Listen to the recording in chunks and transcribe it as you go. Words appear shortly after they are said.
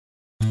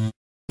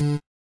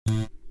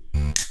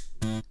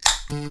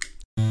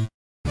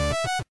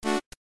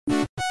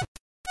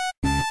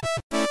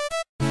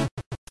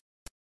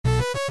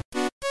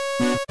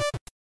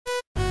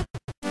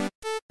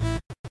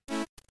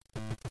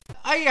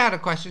I had a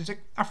question. It's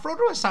like, are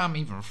Frodo and Sam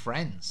even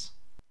friends?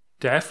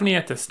 Definitely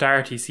at the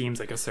start he seems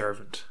like a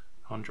servant.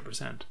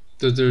 100%.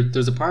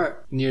 There's a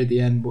part near the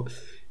end, but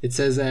it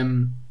says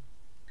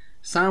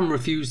Sam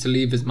refused to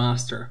leave his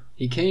master.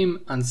 He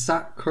came and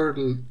sat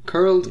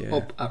curled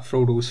up at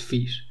Frodo's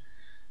feet.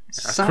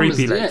 Sam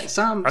creepy,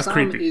 Sam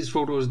creepy. is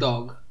Frodo's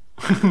dog.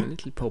 A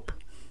little pup.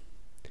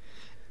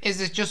 Is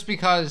it just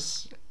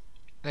because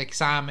like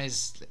Sam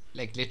is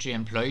like literally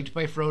employed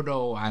by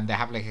Frodo and they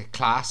have like a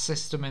class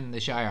system in the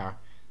Shire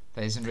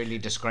that isn't really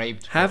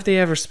described? Have they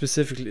ever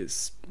specifically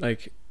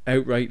like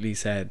outrightly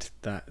said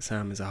that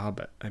Sam is a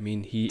hobbit? I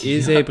mean, he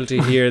is able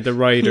to hear the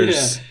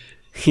riders. Yeah.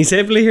 He's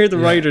able to hear the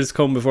riders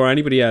come before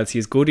anybody else. He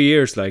has good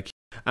ears, like.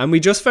 And we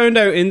just found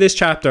out in this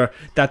chapter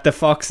that the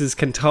foxes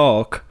can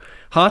talk.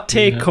 Hot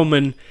take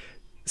coming.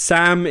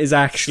 Sam is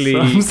actually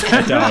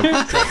a dog.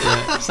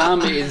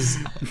 Sam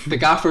is the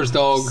gaffer's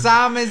dog.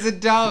 Sam is a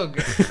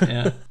dog.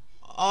 Yeah.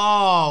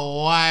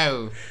 Oh,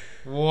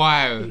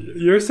 wow.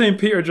 You're saying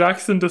Peter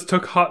Jackson just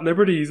took hot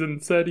liberties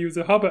and said he was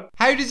a hobbit?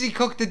 How does he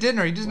cook the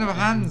dinner? He doesn't have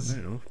hands. I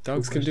don't know.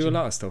 Dogs can do a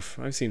lot of stuff.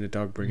 I've seen a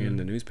dog bring in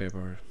the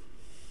newspaper.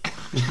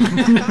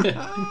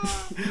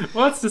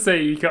 What's to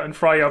say you can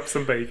fry up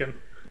some bacon?